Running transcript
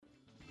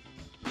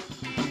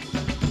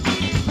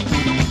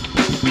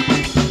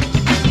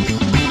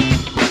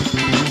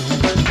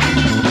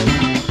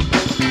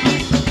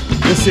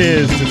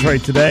This is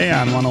Detroit Today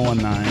on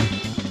 1019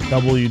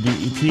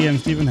 WDET. I'm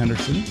Stephen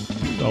Henderson.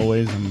 As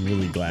always, I'm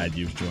really glad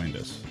you've joined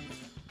us.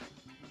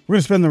 We're going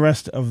to spend the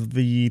rest of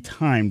the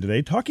time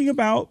today talking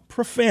about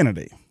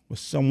profanity with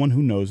someone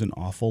who knows an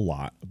awful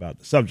lot about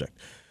the subject.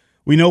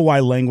 We know why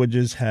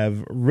languages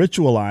have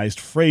ritualized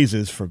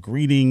phrases for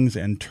greetings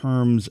and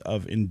terms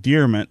of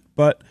endearment,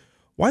 but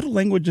why do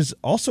languages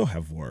also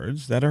have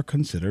words that are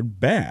considered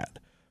bad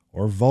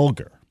or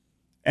vulgar?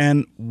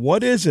 And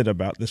what is it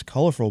about this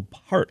colorful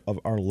part of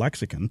our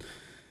lexicon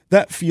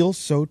that feels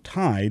so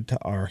tied to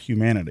our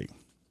humanity?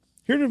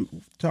 Here to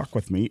talk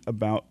with me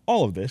about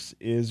all of this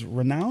is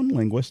renowned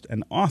linguist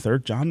and author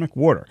John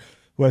McWhorter,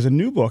 who has a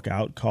new book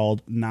out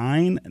called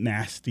 9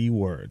 Nasty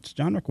Words.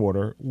 John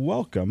McWhorter,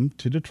 welcome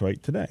to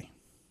Detroit Today.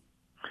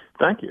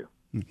 Thank you.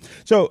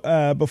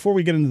 So before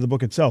we get into the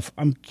book itself,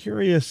 I'm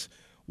curious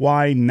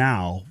why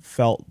now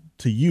felt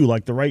to you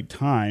like the right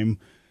time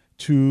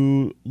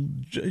to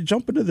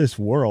jump into this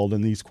world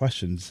and these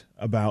questions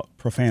about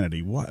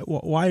profanity.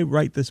 Why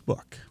write this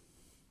book?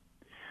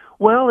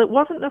 Well, it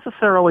wasn't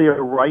necessarily a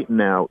right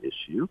now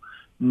issue,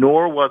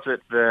 nor was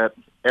it that,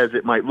 as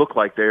it might look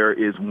like, there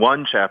is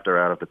one chapter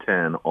out of the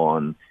 10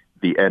 on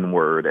the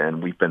N-word,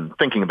 and we've been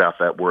thinking about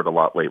that word a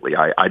lot lately.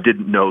 I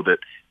didn't know that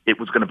it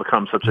was going to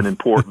become such an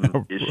important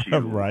issue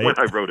right. when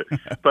I wrote it.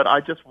 But I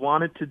just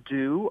wanted to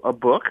do a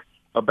book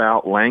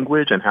about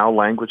language and how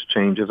language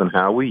changes and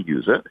how we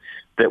use it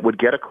that would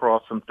get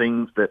across some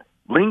things that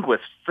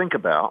linguists think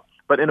about,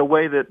 but in a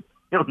way that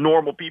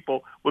normal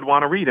people would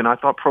want to read. And I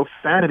thought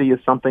profanity is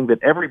something that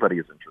everybody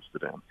is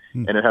interested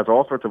in. And it has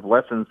all sorts of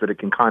lessons that it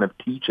can kind of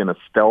teach in a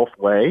stealth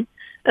way.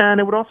 And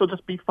it would also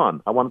just be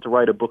fun. I wanted to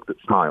write a book that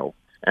smiles.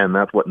 And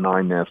that's what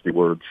 9 Nasty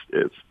Words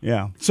is.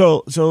 Yeah.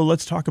 So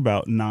let's talk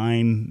about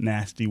 9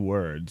 nasty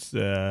words.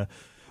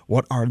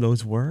 What are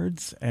those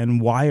words,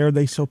 and why are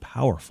they so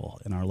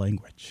powerful in our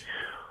language?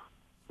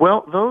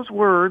 Well, those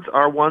words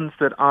are ones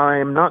that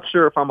I'm not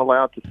sure if I'm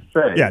allowed to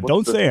say. Yeah,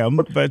 don't say them,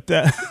 but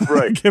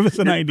right. give us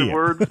an idea.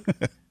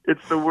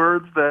 It's the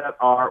words that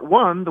are,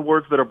 the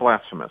words that are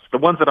blasphemous. The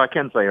ones that I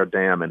can say are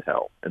damn and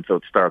hell. And so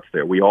it starts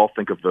there. We all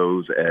think of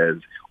those as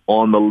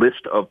on the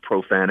list of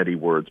profanity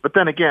words. But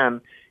then again,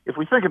 if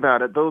we think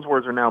about it, those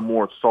words are now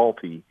more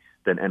salty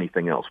than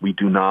anything else. We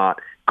do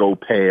not go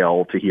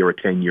pale to hear a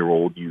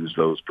 10-year-old use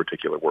those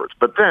particular words.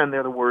 But then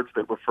they're the words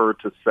that refer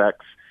to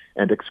sex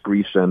and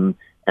excretion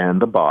and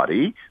the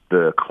body,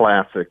 the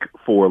classic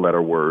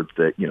 4-letter words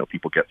that,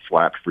 people get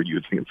slapped for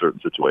using in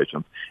certain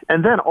situations.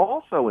 And then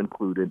also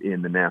included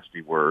in the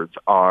nasty words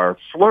are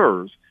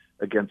slurs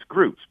against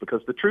groups,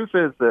 because the truth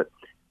is that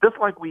just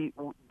like we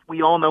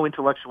all know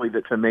intellectually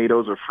that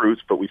tomatoes are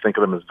fruits, but we think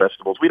of them as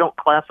vegetables. We don't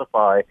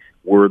classify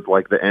words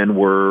like the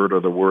N-word or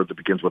the word that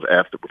begins with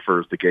F that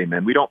refers to gay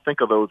men. We don't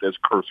think of those as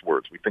curse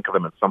words. We think of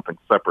them as something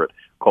separate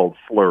called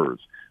slurs.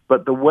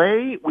 But the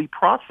way we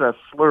process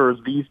slurs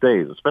these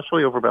days,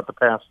 especially over about the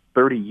past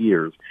 30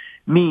 years,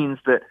 means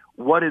that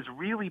what is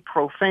really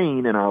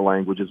profane in our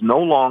language is no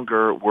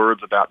longer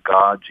words about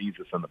God,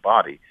 Jesus, and the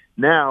body.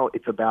 Now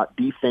it's about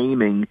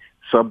defaming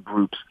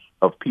subgroups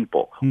of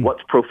people.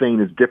 What's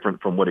profane is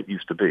different from what it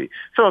used to be.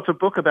 So it's a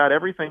book about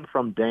everything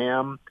from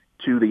damn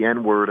to the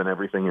N-word and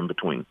everything in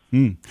between.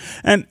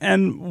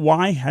 And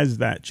why has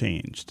that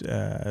changed?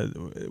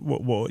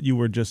 What you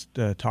were just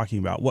talking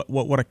about,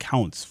 what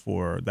accounts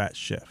for that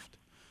shift?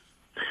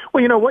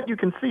 Well, what you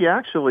can see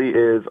actually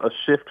is a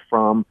shift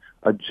from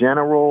a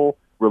general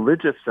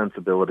religious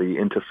sensibility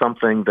into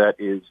something that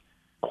is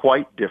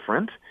quite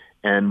different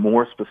and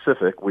more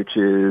specific, which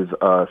is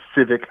a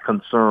civic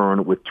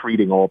concern with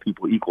treating all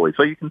people equally.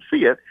 So you can see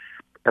it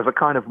as a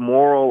kind of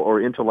moral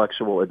or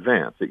intellectual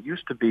advance. It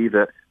used to be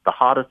that the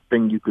hottest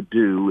thing you could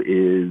do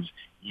is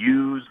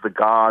use the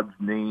God's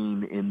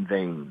name in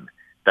vain.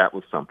 That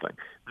was something.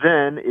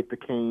 Then it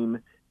became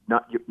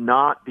you're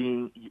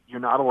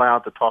not allowed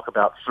to talk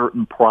about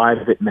certain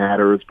private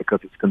matters because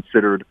it's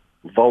considered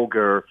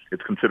vulgar.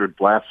 It's considered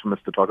blasphemous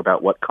to talk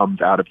about what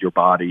comes out of your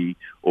body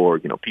or,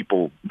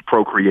 people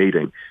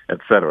procreating,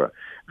 etc.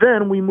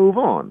 Then we move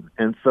on.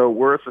 And so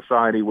we're a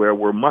society where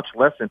we're much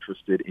less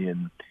interested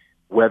in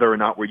whether or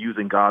not we're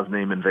using God's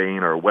name in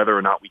vain or whether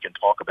or not we can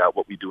talk about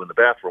what we do in the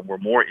bathroom. We're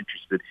more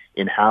interested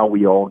in how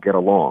we all get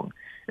along.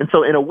 And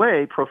so in a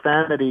way,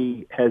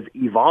 profanity has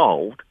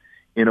evolved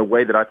in a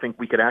way that I think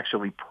we could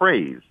actually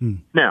praise.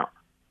 Now,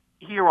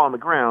 here on the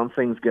ground,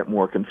 things get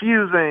more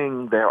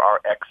confusing. There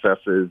are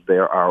excesses.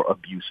 There are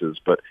abuses.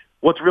 But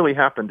what's really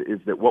happened is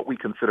that what we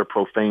consider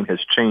profane has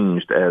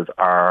changed as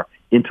our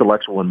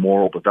intellectual and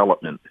moral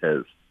development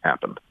has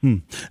happened.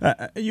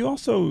 You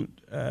also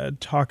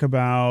talk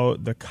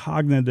about the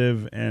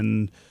cognitive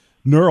and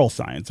neural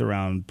science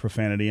around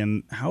profanity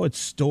and how it's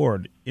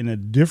stored in a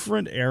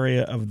different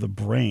area of the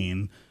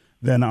brain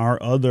than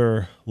our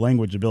other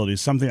language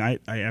abilities, something I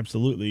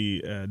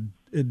absolutely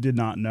did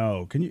not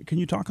know. Can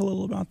you talk a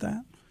little about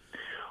that?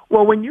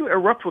 Well, when you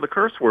erupt with a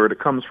curse word, it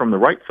comes from the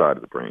right side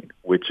of the brain,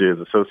 which is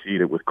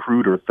associated with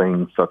cruder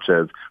things such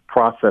as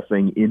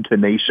processing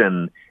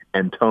intonation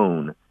and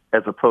tone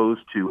as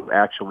opposed to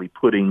actually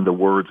putting the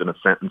words in a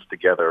sentence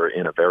together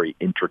in a very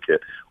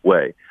intricate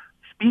way.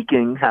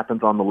 Speaking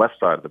happens on the left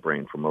side of the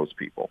brain for most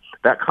people.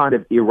 That kind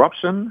of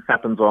eruption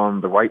happens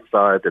on the right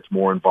side that's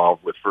more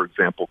involved with, for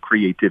example,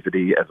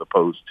 creativity as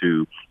opposed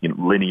to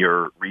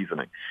linear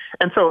reasoning.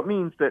 And so it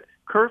means that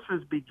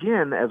curses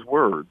begin as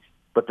words,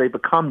 but they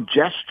become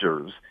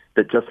gestures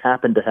that just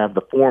happen to have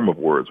the form of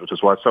words, which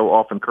is why so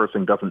often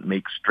cursing doesn't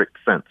make strict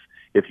sense.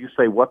 If you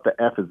say, what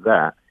the F is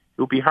that,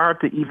 it would be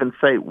hard to even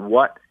say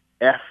what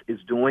F is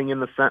doing in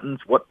the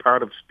sentence, what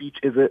part of speech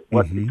is it,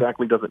 what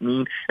exactly does it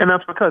mean, and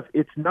that's because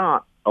it's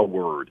not a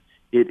word.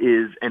 It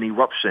is an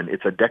eruption.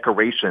 It's a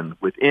decoration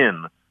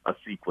within a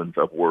sequence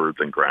of words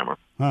and grammar.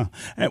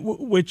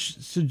 Which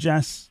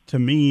suggests to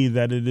me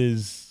that it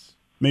is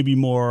maybe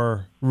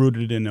more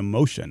rooted in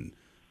emotion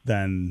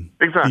than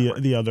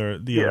the other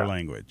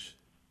language.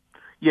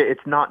 Yeah,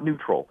 it's not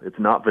neutral. It's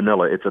not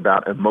vanilla. It's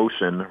about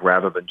emotion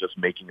rather than just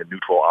making a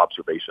neutral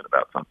observation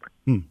about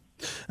something.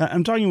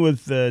 I'm talking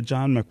with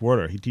John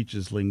McWhorter. He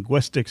teaches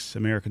linguistics,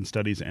 American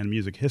studies, and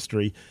music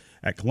history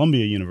at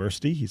Columbia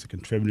University. He's a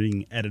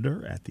contributing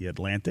editor at The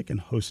Atlantic and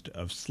host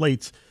of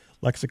Slate's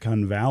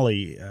Lexicon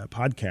Valley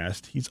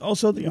podcast. He's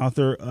also the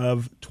author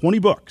of 20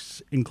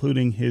 books,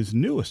 including his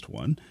newest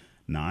one,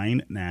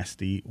 9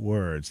 Nasty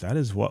Words. That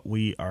is what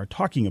we are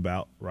talking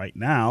about right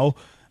now,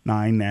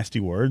 9 Nasty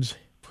Words.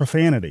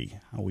 Profanity,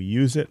 how we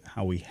use it,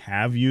 how we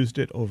have used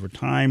it over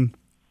time,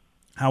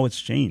 how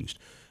it's changed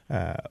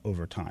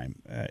over time.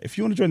 If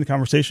you want to join the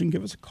conversation,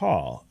 give us a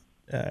call.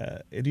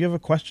 Do you have a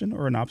question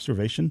or an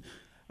observation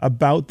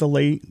about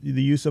the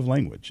use of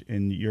language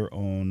in your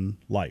own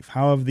life?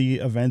 How have the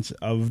events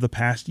of the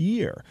past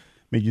year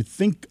made you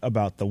think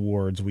about the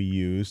words we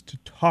use to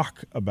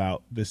talk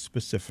about this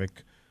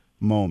specific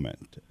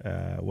moment?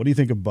 What do you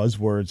think of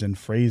buzzwords and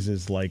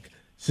phrases like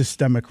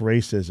systemic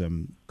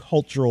racism,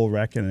 cultural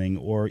reckoning,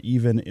 or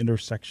even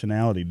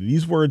intersectionality? Do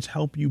these words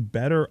help you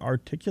better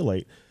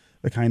articulate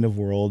the kind of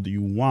world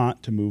you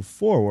want to move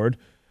forward,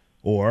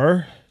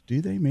 or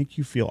do they make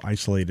you feel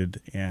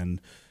isolated and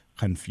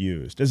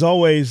confused? As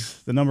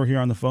always, the number here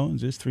on the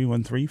phones is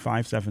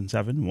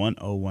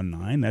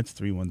 313-577-1019. That's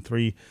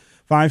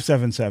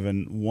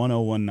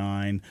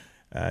 313-577-1019.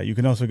 You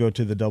can also go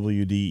to the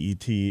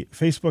WDET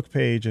Facebook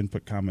page and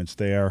put comments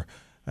there.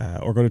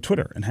 Or go to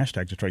Twitter and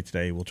hashtag Detroit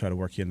Today. We'll try to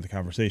work you into the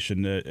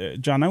conversation.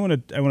 John, I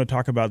want to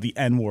talk about the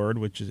N word,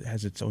 which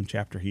has its own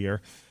chapter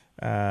here.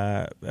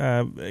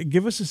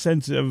 Give us a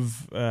sense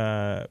of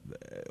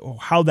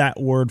how that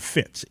word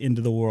fits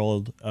into the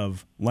world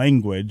of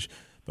language,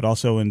 but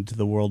also into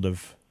the world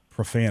of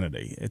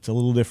profanity. It's a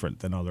little different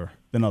than other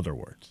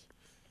words.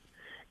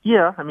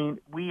 Yeah, I mean,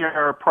 we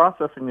are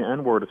processing the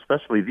N word,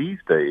 especially these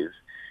days,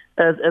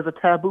 as a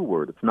taboo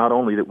word. It's not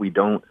only that we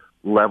don't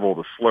level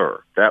the slur.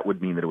 That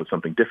would mean that it was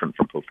something different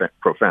from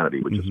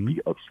profanity, which is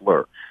a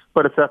slur.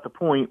 But it's at the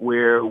point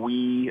where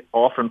we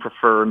often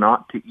prefer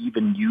not to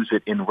even use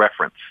it in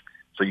reference.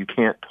 So you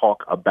can't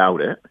talk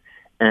about it,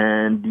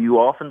 and you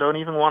often don't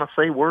even want to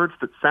say words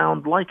that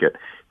sound like it.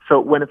 So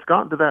when it's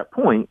gotten to that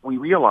point, we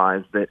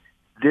realize that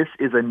this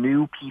is a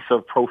new piece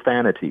of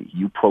profanity.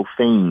 You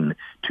profane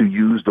to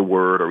use the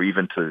word or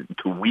even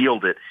to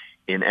wield it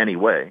in any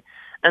way.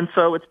 And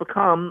so it's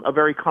become a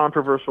very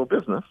controversial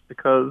business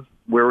because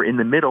we're in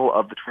the middle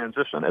of the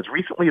transition. As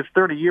recently as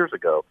 30 years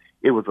ago,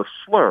 it was a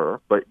slur,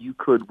 but you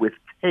could, with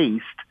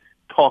taste,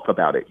 talk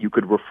about it. You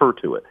could refer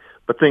to it.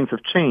 But things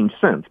have changed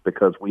since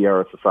because we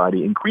are a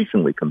society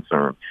increasingly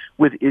concerned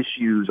with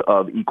issues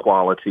of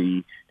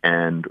equality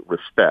and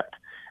respect.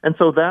 And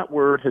so that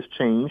word has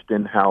changed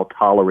in how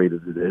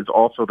tolerated it is.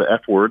 Also, the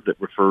F word that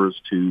refers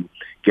to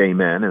gay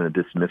men in a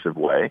dismissive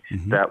way,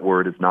 that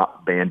word is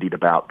not bandied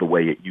about the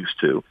way it used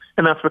to.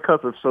 And that's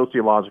because of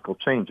sociological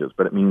changes.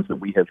 But it means that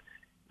we have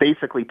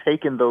basically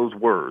taken those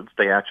words,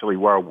 they actually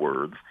were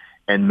words,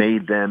 and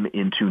made them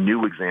into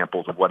new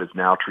examples of what is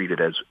now treated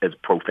as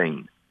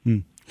profane.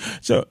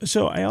 So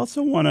I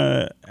also want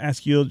to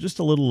ask you just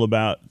a little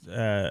about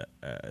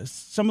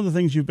some of the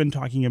things you've been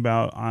talking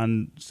about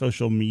on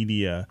social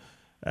media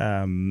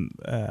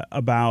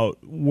about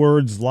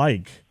words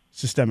like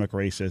systemic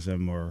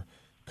racism or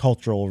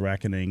cultural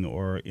reckoning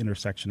or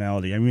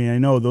intersectionality. I mean, I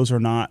know those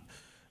are not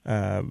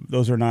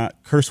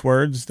curse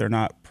words. They're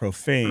not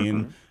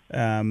profane,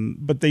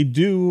 but they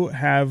do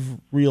have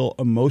real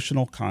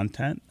emotional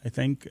content, I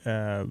think,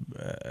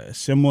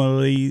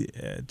 similarly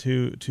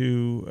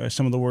to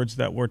some of the words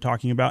that we're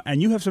talking about.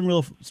 And you have some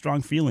real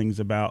strong feelings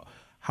about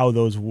how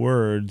those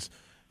words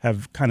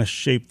have kind of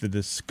shaped the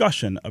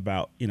discussion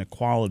about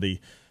inequality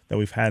that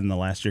we've had in the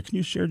last year. Can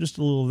you share just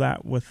a little of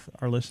that with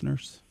our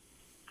listeners?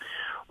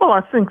 Well,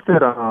 I think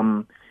that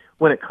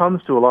when it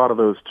comes to a lot of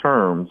those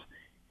terms,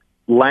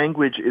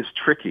 language is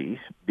tricky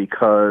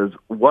because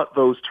what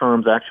those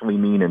terms actually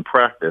mean in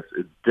practice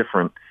is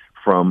different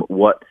from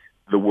what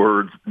the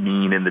words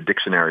mean in the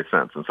dictionary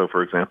sense. And so,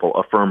 for example,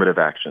 affirmative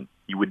action.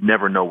 You would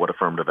never know what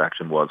affirmative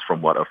action was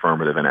from what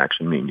affirmative and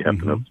action mean. You have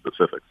to know the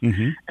specifics.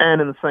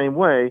 And in the same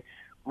way,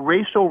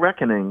 racial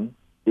reckoning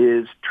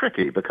is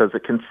tricky because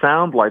it can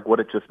sound like what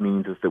it just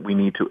means is that we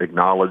need to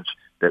acknowledge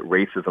that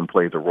racism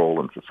plays a role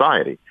in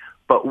society.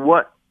 But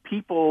what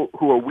people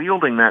who are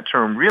wielding that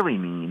term really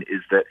mean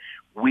is that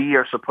we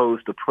are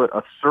supposed to put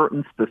a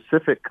certain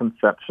specific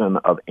conception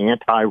of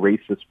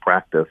anti-racist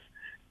practice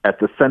at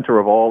the center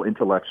of all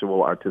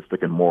intellectual,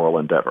 artistic, and moral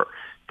endeavor.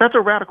 That's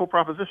a radical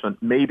proposition.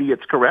 Maybe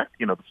it's correct.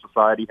 The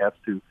society has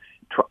to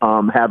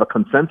have a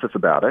consensus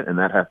about it, and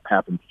that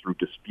happens through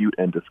dispute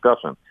and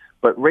discussion.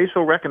 But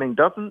racial reckoning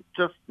doesn't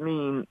just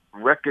mean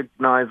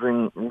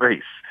recognizing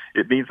race.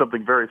 It means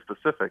something very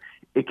specific.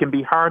 It can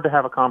be hard to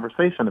have a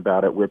conversation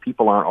about it where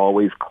people aren't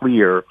always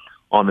clear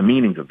on the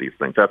meanings of these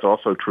things. That's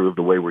also true of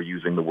the way we're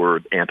using the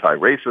word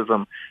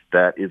anti-racism.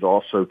 That is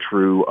also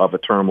true of a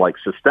term like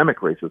systemic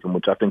racism,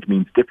 which I think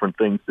means different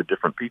things to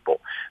different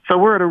people. So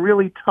we're at a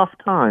really tough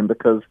time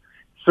because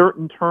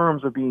certain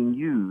terms are being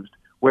used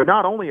where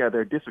not only are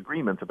there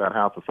disagreements about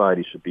how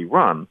society should be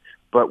run,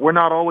 but we're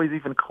not always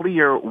even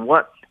clear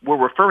what we're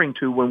referring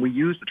to when we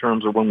use the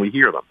terms or when we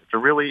hear them.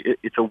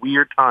 It's a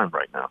weird time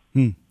right now.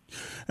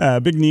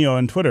 Big Neo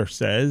on Twitter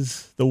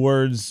says, the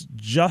words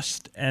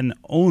just and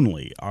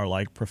only are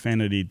like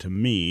profanity to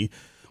me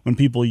when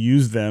people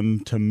use them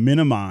to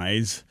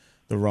minimize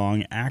the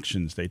wrong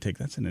actions they take.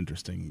 That's an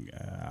interesting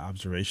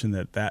observation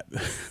that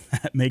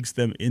makes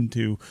them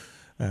into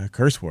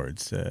curse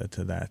words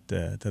to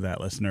that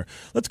listener.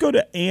 Let's go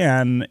to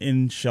Ann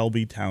in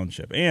Shelby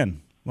Township.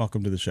 Ann,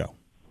 welcome to the show.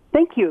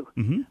 Thank you.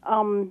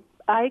 Mm-hmm.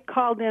 I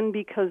called in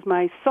because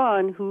my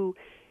son, who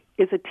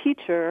is a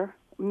teacher,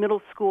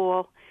 middle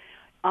school,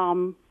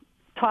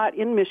 taught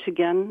in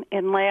Michigan,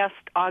 and last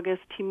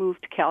August he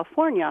moved to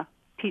California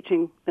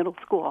teaching middle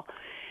school.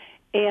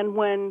 And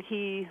when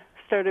he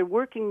started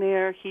working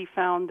there, he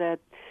found that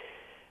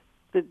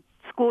the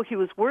school he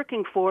was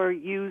working for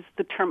used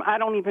the term, I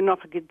don't even know if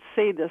I could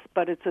say this,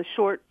 but it's a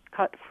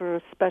shortcut for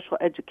a special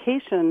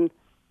education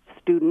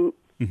student,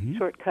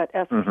 shortcut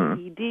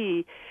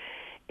SED.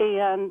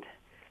 And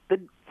the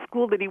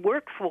school that he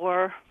worked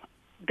for,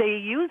 they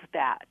used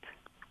that.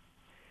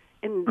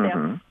 And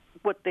that's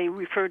what they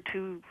referred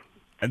to.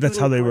 And that's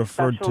how they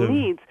referred to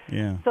needs.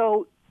 Yeah.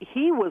 So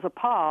he was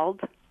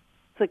appalled.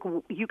 It's like,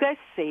 you guys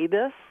say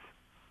this?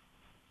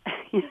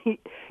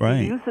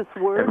 Right. You use this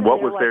word. And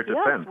what was like, their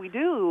defense? Yes, we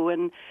do.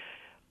 And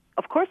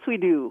of course we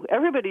do.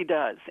 Everybody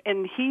does.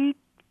 And he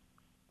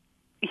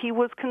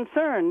was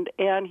concerned,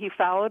 and he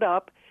followed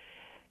up.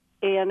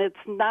 And it's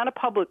not a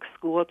public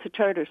school; it's a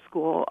charter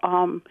school.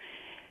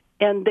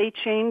 And they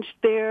changed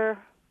their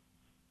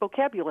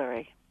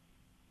vocabulary.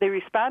 They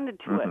responded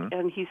to it,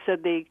 and he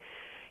said they,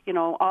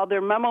 all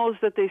their memos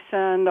that they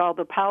send, all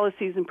the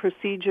policies and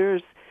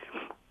procedures,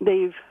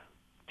 they've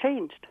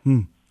changed.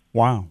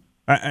 Wow,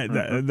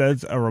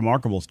 that's a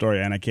remarkable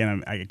story, and I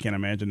can't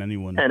imagine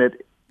anyone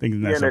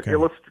thinking that's okay.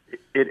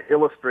 It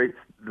illustrates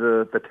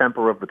the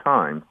temper of the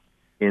time,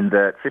 in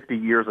that 50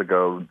 years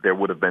ago there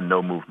would have been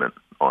no movement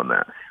on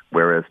that,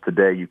 whereas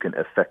today you can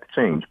affect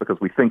change because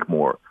we think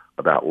more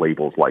about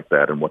labels like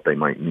that and what they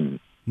might mean.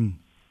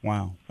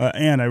 Wow.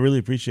 Ann, I really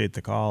appreciate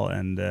the call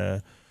and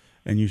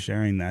you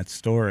sharing that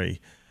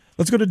story.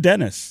 Let's go to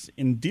Dennis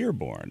in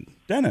Dearborn.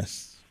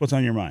 Dennis, what's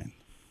on your mind?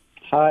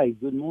 Hi,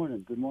 good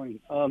morning.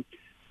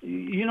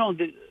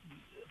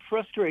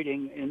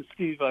 Frustrating, and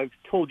Steve, I've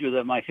told you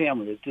that my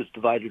family is just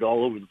divided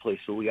all over the place,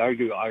 so we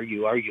argue,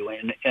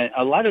 and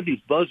a lot of these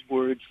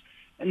buzzwords,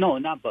 no,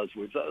 not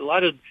buzzwords, a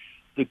lot of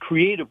the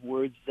creative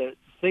words that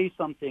say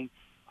something,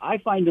 I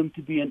find them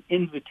to be an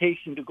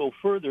invitation to go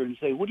further and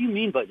say, what do you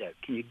mean by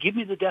that? Can you give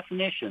me the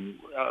definition?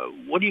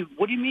 What do you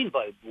mean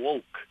by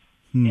woke?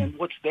 And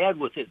what's bad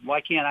with it?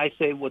 Why can't I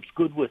say what's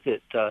good with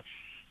it?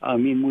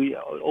 We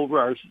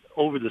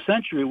over the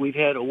century, we've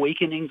had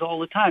awakenings all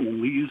the time,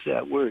 and we use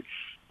that word.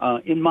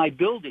 In my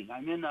building,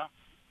 I'm in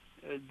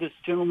this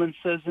gentleman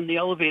says in the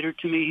elevator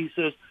to me, he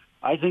says,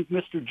 I think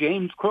Mr.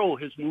 James Crow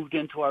has moved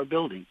into our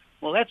building.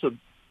 Well, that's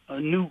a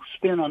new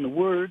spin on the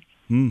word,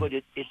 but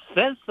it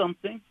says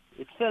something.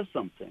 It says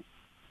something.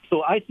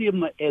 So I see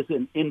them as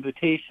an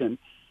invitation,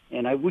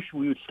 and I wish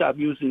we would stop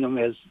using them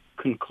as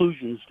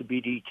conclusions to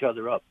beat each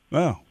other up.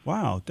 Oh,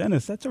 wow.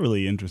 Dennis, that's a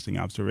really interesting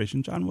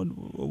observation. John,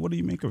 what do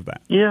you make of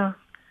that? Yeah.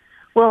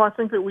 Well, I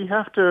think that we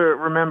have to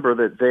remember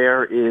that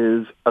there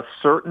is a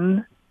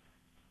certain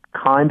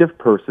kind of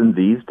person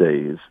these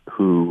days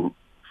who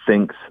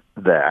thinks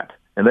that,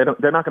 and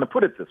they're not going to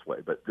put it this way,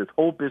 but this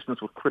whole business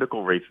with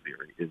critical race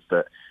theory is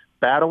that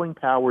battling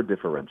power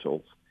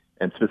differentials,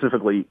 and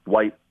specifically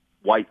white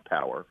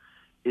power,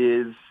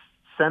 is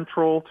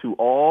central to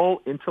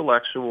all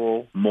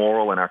intellectual,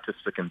 moral, and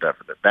artistic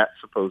endeavor. That's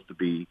supposed to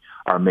be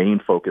our main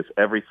focus.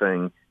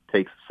 Everything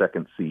takes a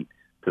second seat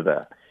to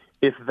that.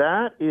 If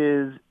that's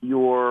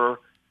your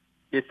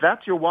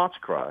watch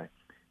cry,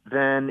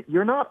 then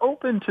you're not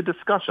open to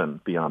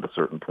discussion beyond a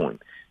certain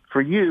point.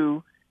 For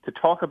you to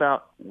talk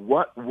about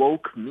what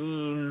woke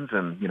means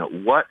and,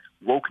 what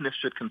wokeness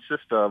should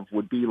consist of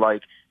would be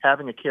like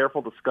having a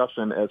careful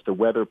discussion as to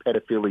whether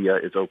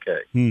pedophilia is okay.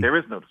 There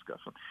is no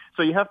discussion.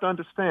 So you have to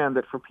understand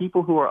that for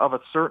people who are of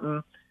a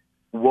certain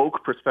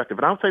woke perspective,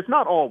 and I would say it's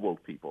not all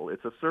woke people,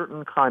 it's a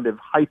certain kind of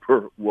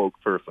hyper woke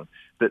person,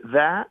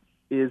 that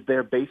is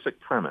their basic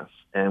premise.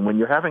 And when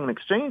you're having an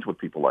exchange with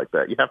people like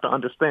that, you have to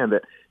understand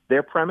that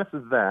their premise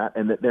is that,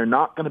 and that they're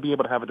not going to be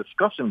able to have a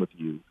discussion with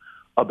you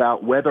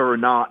about whether or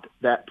not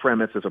that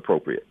premise is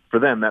appropriate. For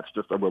them, that's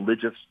just a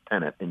religious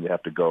tenet, and you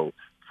have to go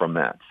from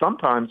that.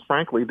 Sometimes,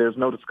 frankly, there's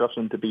no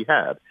discussion to be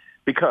had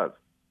because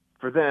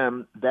for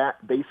them,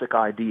 that basic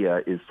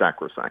idea is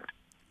sacrosanct.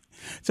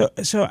 So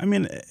I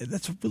mean,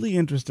 that's a really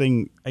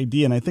interesting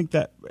idea, and I think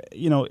that,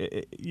 you know,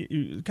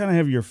 you kind of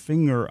have your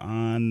finger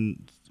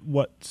on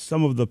what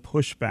some of the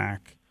pushback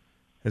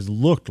has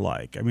looked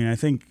like. I mean, I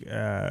think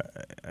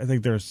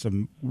there's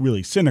some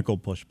really cynical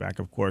pushback,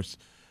 of course,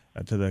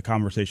 to the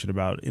conversation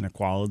about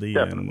inequality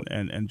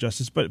and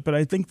justice. But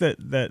I think that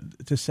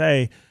to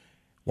say,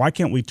 why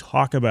can't we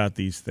talk about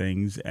these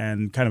things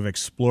and kind of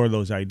explore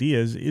those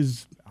ideas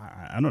is,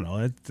 I don't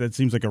know, that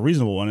seems like a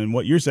reasonable one. And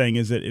what you're saying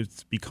is that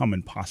it's become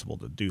impossible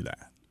to do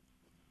that.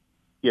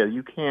 Yeah,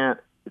 you can't.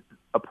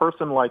 A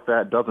person like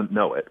that doesn't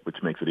know it, which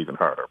makes it even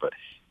harder. But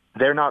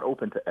they're not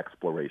open to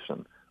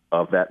exploration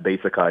of that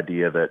basic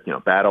idea that, you know,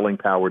 battling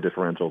power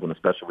differentials, and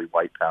especially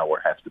white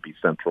power, has to be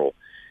central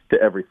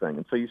to everything.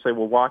 And so you say,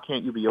 well, why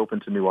can't you be open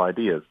to new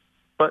ideas?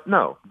 But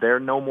no, they're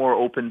no more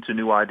open to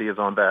new ideas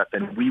on that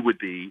than we would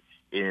be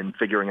in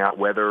figuring out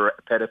whether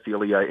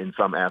pedophilia in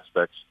some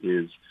aspects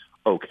is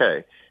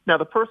okay. Now,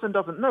 the person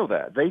doesn't know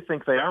that. They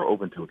think they are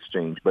open to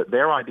exchange, but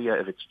their idea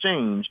of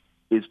exchange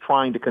is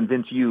trying to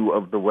convince you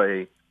of the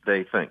way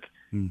they think.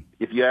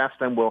 If you ask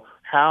them, well,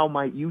 how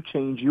might you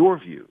change your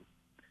view?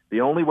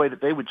 The only way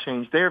that they would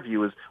change their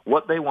view is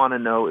what they want to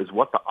know is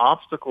what the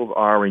obstacles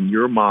are in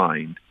your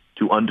mind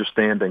to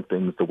understanding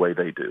things the way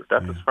they do.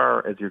 That's as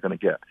far as you're going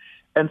to get.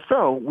 And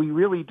so we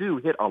really do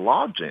hit a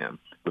logjam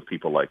with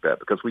people like that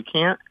because we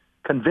can't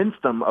convince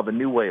them of a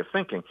new way of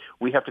thinking.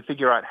 We have to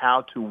figure out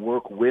how to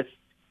work with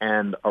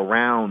and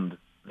around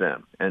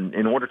them. And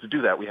in order to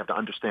do that, we have to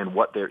understand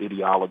what their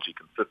ideology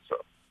consists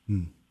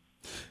of.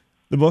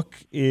 The book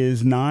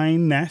is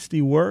 9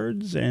 Nasty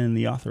Words, and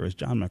the author is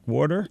John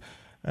McWhorter.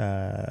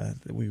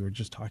 We were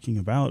just talking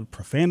about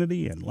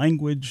profanity and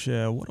language.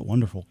 What a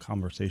wonderful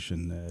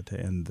conversation to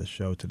end the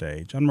show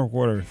today. John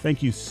McWhorter,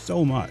 thank you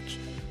so much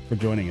for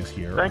joining us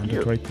here on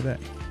Detroit Today.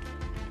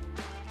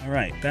 All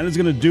right, that is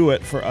going to do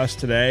it for us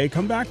today.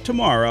 Come back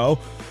tomorrow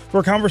for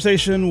a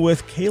conversation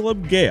with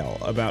Caleb Gale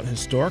about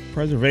historic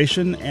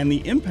preservation and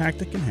the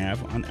impact it can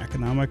have on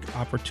economic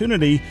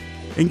opportunity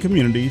in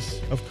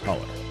communities of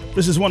color.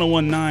 This is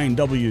 101.9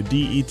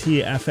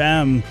 WDET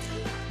FM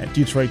at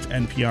Detroit's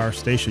NPR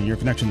station, your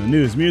connection to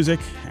news, music,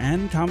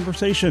 and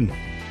conversation.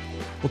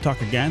 We'll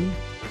talk again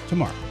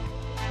tomorrow.